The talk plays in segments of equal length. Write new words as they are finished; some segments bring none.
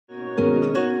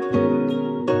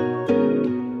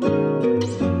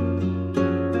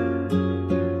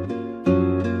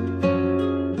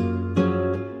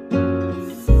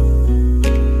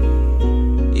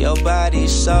Your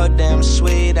body's so damn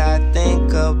sweet, I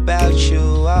think about you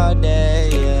all day,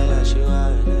 yeah.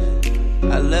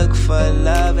 I look for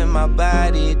love in my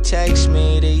body, it takes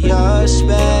me to your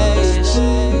space,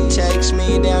 takes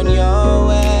me down your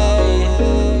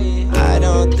way. I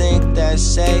don't think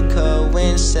that's a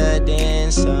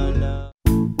coincidence, oh no.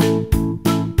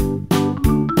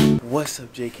 What's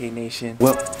up, JK Nation?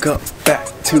 Welcome back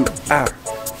to our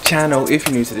channel. If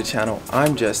you're new to the channel,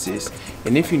 I'm Justus,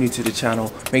 and if you're new to the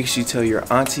channel, make sure you tell your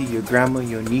auntie, your grandma,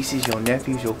 your nieces, your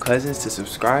nephews, your cousins to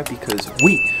subscribe, because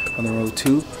we on the road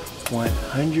to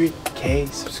 100K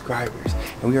subscribers,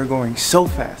 and we are going so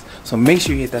fast. So make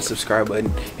sure you hit that subscribe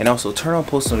button and also turn on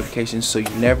post notifications so you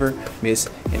never miss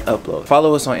an upload.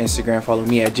 Follow us on Instagram, follow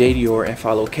me at JDor, and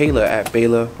follow Kayla at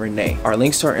Bela Renee. Our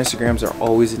links to our Instagrams are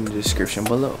always in the description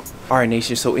below. Alright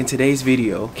Nation, so in today's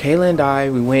video, Kayla and I,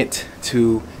 we went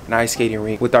to an ice skating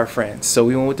rink with our friends. So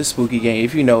we went with the spooky gang.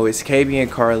 If you know, it's KB and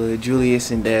Carla,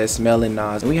 Julius and Des, Mel and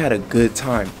Nas, and we had a good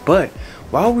time. But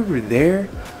while we were there,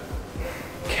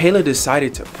 Kayla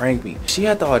decided to prank me. She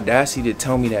had the audacity to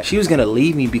tell me that she was gonna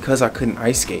leave me because I couldn't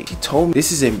ice skate. She told me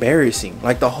this is embarrassing,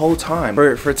 like the whole time.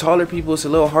 For taller people, it's a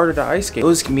little harder to ice skate. It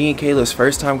was me and Kayla's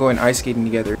first time going ice skating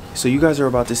together. So you guys are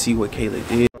about to see what Kayla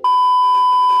did.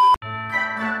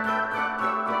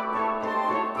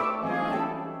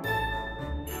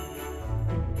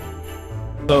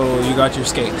 So you got your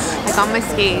skates? I got my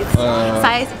skates.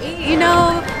 Size 8, you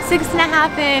know,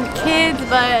 6.5 and kids,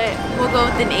 but we'll go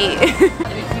with an 8.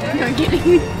 No, I'm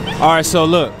kidding. Alright, so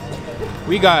look,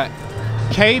 we got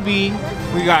KB,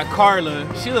 we got Carla.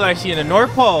 She look like she in the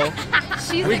North Pole.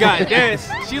 We got Des.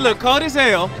 She look cold as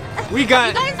hell. We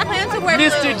got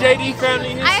Mr. JD family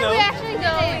himself. I actually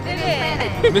know, we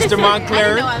did it. Mr.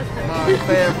 Montclair.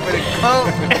 Montclair for the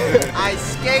coat,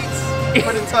 ice skates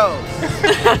for the toes.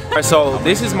 Alright, so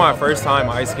this is my first time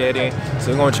ice skating,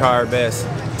 so we're gonna try our best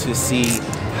to see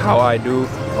how I do.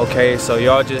 Okay, so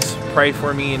y'all just pray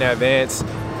for me in advance.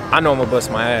 I know I'm gonna bust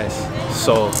my ass,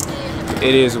 so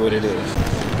it is what it is.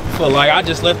 I feel like I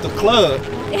just left the club.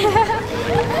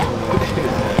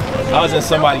 I was in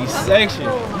somebody's section.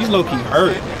 He's low-key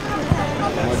hurt.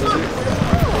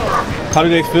 How do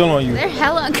they feel on you? They're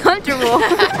hella uncomfortable.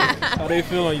 How they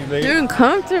feel on you, baby? They're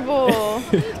uncomfortable.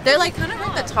 They're like kind of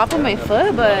hurt the top of my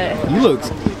foot, but You look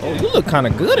kind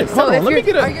of good. so Hold on, let me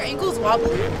get are a your ankles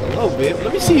wobbly? little bit.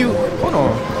 Let me see you. Hold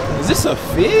on. Is this a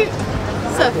fit?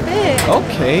 It's a fit.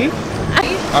 Okay.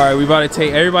 All right, everybody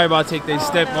about to take their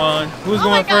step on. Who's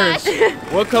going first?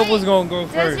 What couple's gonna go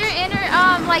first? Does your inner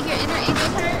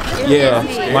ankle hurt? Yeah,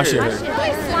 my shit hurt.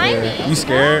 Yeah. You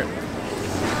scared?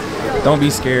 Don't be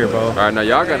scared, bro. All right, now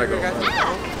y'all gotta go.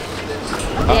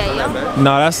 Yeah, yo.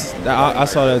 No, I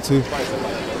saw that too.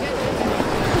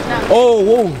 Oh,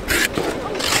 whoa.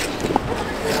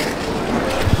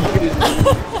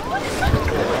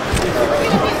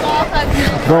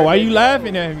 Bro, why you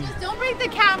laughing at me? Don't break the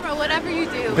camera, whatever you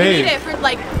do. Babe. We need it for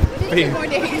like 15 more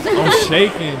days. I'm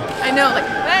shaking. I know, like,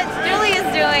 what's Julius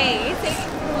doing?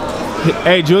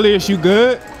 Hey, Julius, you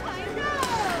good?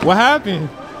 What happened?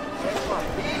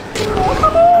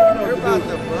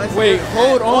 Wait,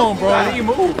 hold on, bro.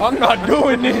 I'm not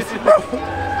doing this, bro.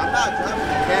 I'm not dropping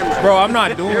the camera. Bro, I'm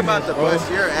not doing this. You're about to bro.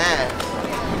 bust your ass.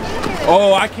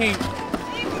 Oh, I can't.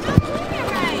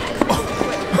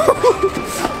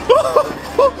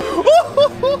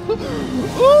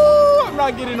 Ooh, I'm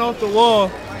not getting off the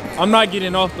wall. I'm not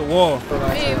getting off the wall.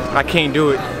 Babe. I can't do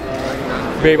it.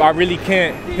 Babe, I really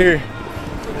can't. Here.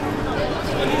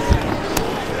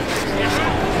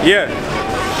 Yeah.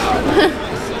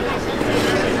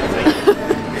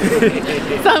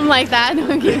 Something like that.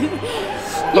 Okay. You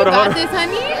got this,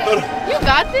 honey? You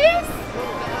got this?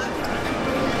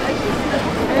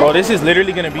 Oh, this is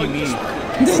literally gonna be me.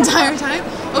 The entire time?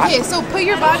 Okay, so put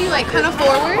your body like kind of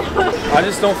forward. I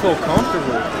just don't feel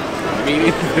comfortable. Me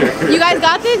neither. You guys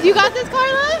got this? You got this,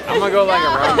 Carla? I'm gonna go like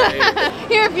around the eight.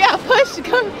 Here, yeah, push,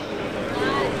 come.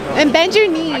 And bend your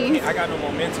knees. I got no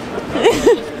momentum.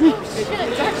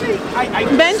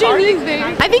 Bend your knees, babe.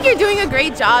 I think you're doing a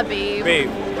great job, babe. Babe,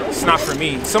 it's not for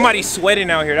me. Somebody's sweating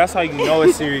out here. That's how you know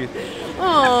it's serious.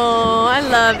 Oh, I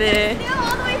love it.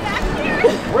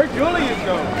 Where'd Julius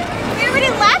go? We already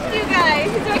left you guys.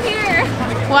 He's right here.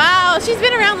 Wow, she's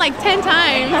been around like 10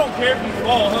 times. You don't care if you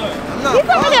fall, huh? He's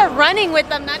over there running with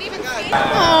them, not even skating.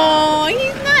 Oh,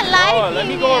 he's not liking Oh, let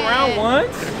me go around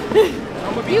once.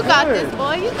 You got this,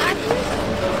 boy. You got this.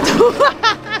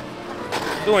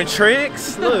 Doing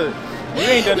tricks? Look. You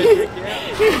ain't done the trick yet.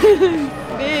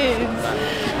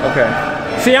 Okay.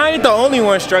 See, I ain't the only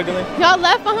one struggling. Y'all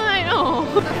left behind. Oh.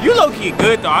 You low-key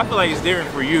good though. I feel like it's different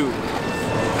for you.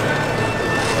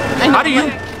 How do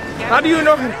you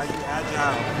know?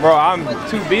 Bro, I'm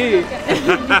too big.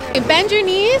 Bend your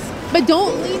knees, but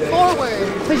don't lean forward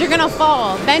because you're gonna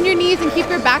fall. Bend your knees and keep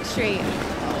your back straight.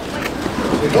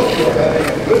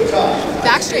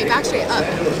 Back straight, up.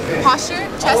 Posture,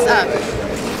 chest up.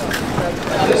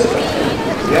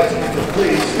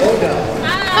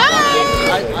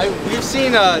 We've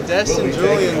seen Des and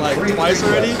Julian like twice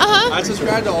already. I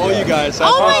subscribe to all you guys. So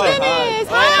Oh my goodness!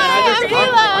 Hi, I'm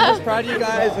Kayla. I'm just proud of you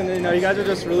guys, and you know you guys are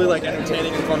just really like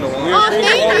entertaining and fun to watch. Oh,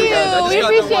 thank you. We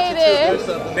appreciate it.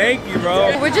 Thank you,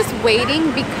 bro. We're just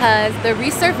waiting because they're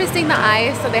resurfacing the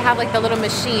ice, so they have like the little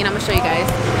machine. I'm gonna show you guys.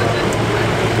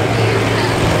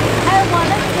 I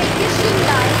wanna take your shoes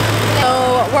off. So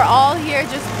we're all here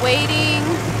just waiting.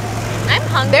 I'm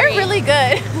hungry. They're really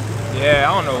good.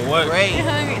 Yeah, I don't know what. Great.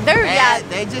 They're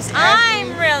They just asked I'm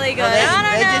me, really good.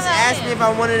 They just asked me if I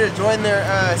wanted to join their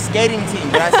skating team,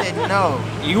 but I said no.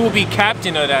 You will be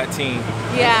captain of that team.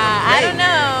 Yeah, I don't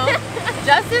know.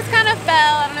 Justus kind of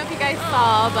fell. I don't know if you guys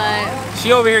saw, but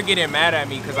She over here getting mad at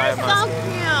me because I have so my.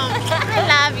 cute. I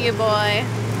love you, boy.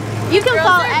 You can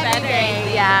fall every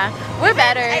day. Yeah, we're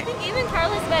better. I think even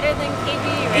Carla's better than KB,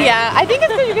 right? Yeah, I think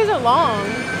it's because you guys are long.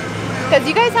 Because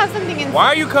you guys have something in. Why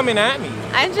are you coming at me?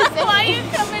 I'm just. Why are you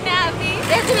coming at me?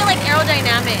 They have to be like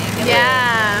aerodynamic.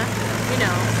 Yeah. You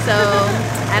know. So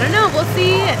I don't know. We'll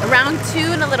see round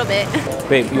 2 in a little bit.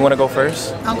 Babe, you want to go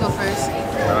first? I'll go first.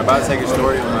 I'm about to take a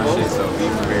story of my shit, so be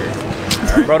prepared.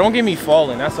 Bro, don't get me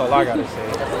falling. That's all I gotta say.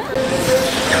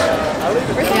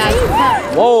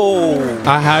 Yeah. Whoa.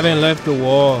 I haven't left the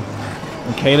wall.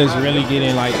 And Kayla's really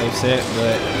getting like upset,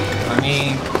 but I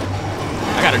mean,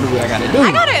 I gotta do what I gotta do.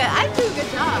 I do a good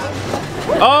job.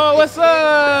 Oh, what's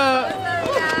up?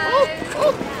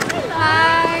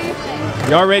 Hi.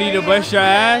 Y'all ready to bust your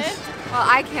ass? Well,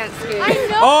 I can't skate. I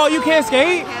know. Oh, you can't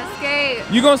skate? Can't skate.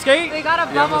 You gonna skate? They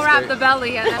gotta bubble wrap the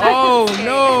belly and then Oh I can skate.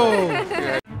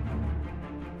 no.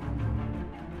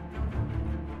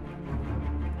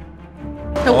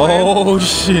 Oh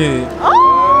shit.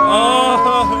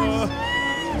 Oh.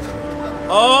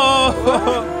 Oh.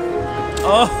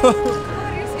 Oh.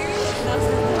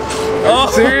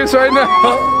 Oh. Serious right now?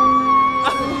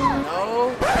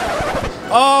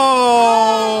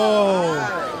 Oh.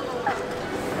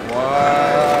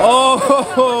 Wow. Oh.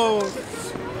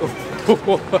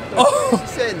 She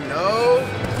said no.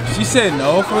 She said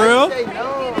no for real? Say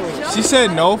no. She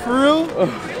said no for real?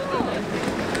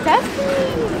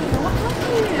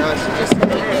 No, she just said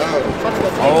no.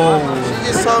 Oh. She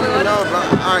just told me no, bro.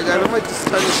 Alright guys, I'm gonna just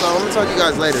turn this on. I'm gonna talk to you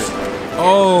guys later.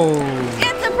 Oh.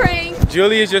 It's a prank.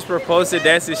 Julia just proposed to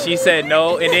Des, she said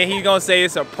no, and then he's gonna say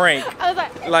it's a prank. I was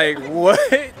like, Like, what?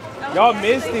 Y'all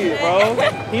missed it, bro.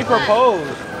 He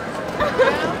proposed.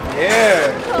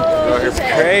 Yeah. Oh, It's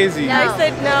crazy. I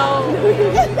said no.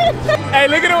 Hey,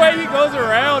 look at the way he goes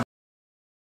around.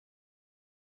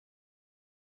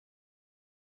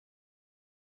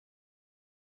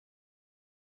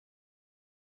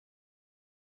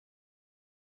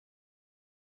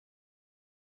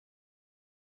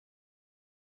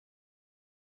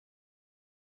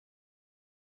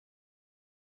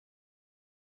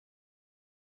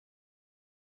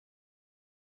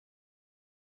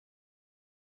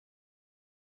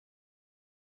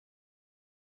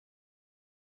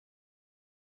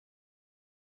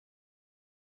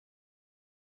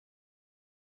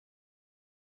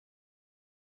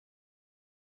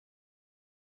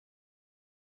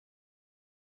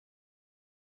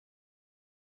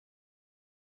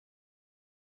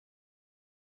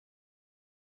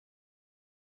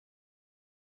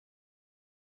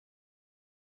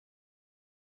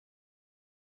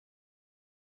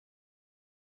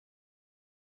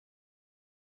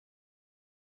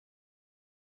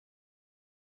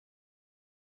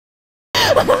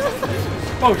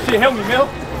 Oh shit, help me, Mel.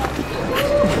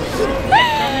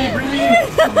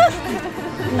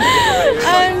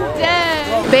 I'm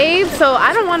dead. Babe, so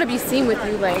I don't want to be seen with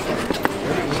you. Like,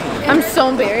 I'm so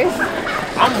embarrassed.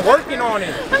 I'm working on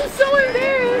it. I'm so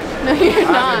embarrassed. No,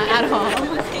 you're not at all.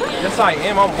 Yes, I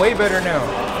am. I'm way better now.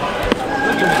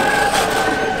 Look at me.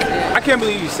 I can't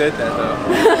believe you said that, though.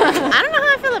 I don't know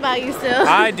how I feel about you still.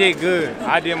 I did good.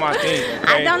 I did my thing. Okay?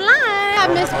 I don't lie. Got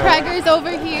Miss Preggers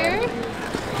over here.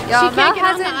 Yo, She Mel can't get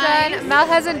on the ice.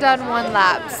 hasn't done one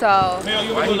lap, so Mel,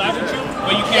 you want to go live with you?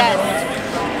 But you can't yes.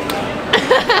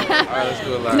 Alright, let's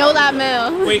do a lap. No lap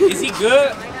Mel. Wait, is he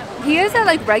good? He is at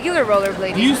like regular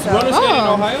rollerblading. Do you so. roller skate in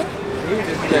Oh. Ohio?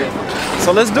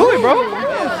 So let's do it, bro.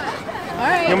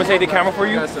 right. You want me to take the camera for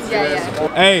you?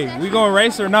 Yeah. Hey, we gonna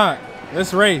race or not?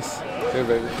 Let's race. Hey,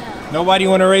 baby. Nobody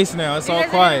wanna race now. It's all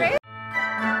quiet.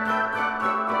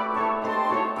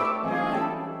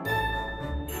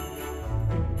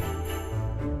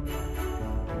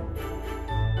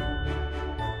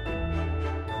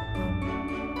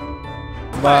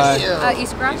 Bye.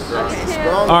 East Cross?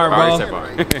 All right, bro.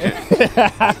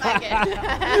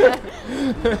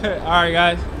 Alright,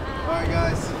 guys. Alright,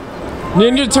 guys.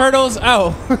 Ninja Turtles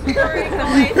out.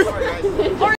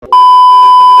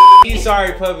 He's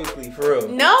sorry publicly, for real.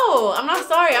 No, I'm not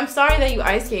sorry. I'm sorry that you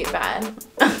ice skate bad.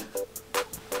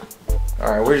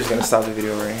 Alright, we're just gonna stop the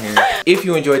video right here. If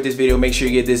you enjoyed this video, make sure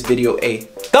you give this video a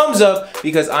thumbs up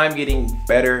because I'm getting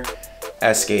better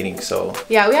at skating, so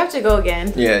yeah, we have to go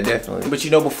again. yeah, definitely. But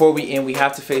you know, before we end, we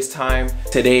have to FaceTime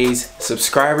today's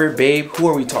subscriber. Babe, who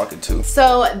are we talking to?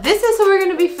 So this is who we're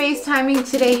gonna be FaceTiming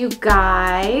today, you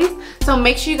guys. So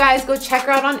make sure you guys go check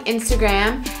her out on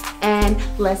Instagram and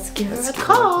let's give her a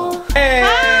call. Hey!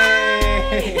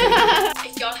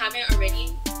 If y'all haven't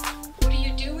already, what are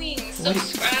you doing?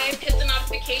 Subscribe, hit the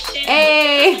notification.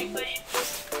 Hey!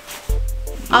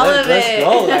 All of Let's it.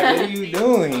 go. Like, what are you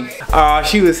doing? Aw,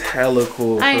 she was hella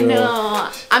cool. I for real. know.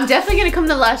 I'm definitely gonna come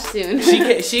to Lush soon.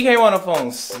 She came on the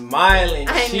phone smiling,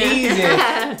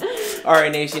 cheesing.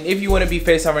 Alright, Nation, if you want to be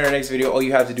FaceTime in our next video, all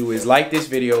you have to do is like this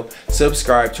video,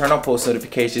 subscribe, turn on post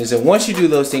notifications, and once you do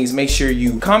those things, make sure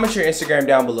you comment your Instagram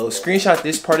down below, screenshot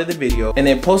this part of the video, and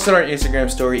then post it on our Instagram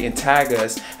story and tag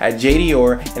us at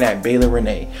JDOR and at Bayla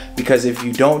Renee. Because if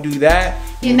you don't do that,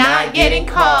 You're not getting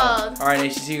called. Alright,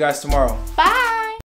 Nation, see you guys tomorrow. Bye.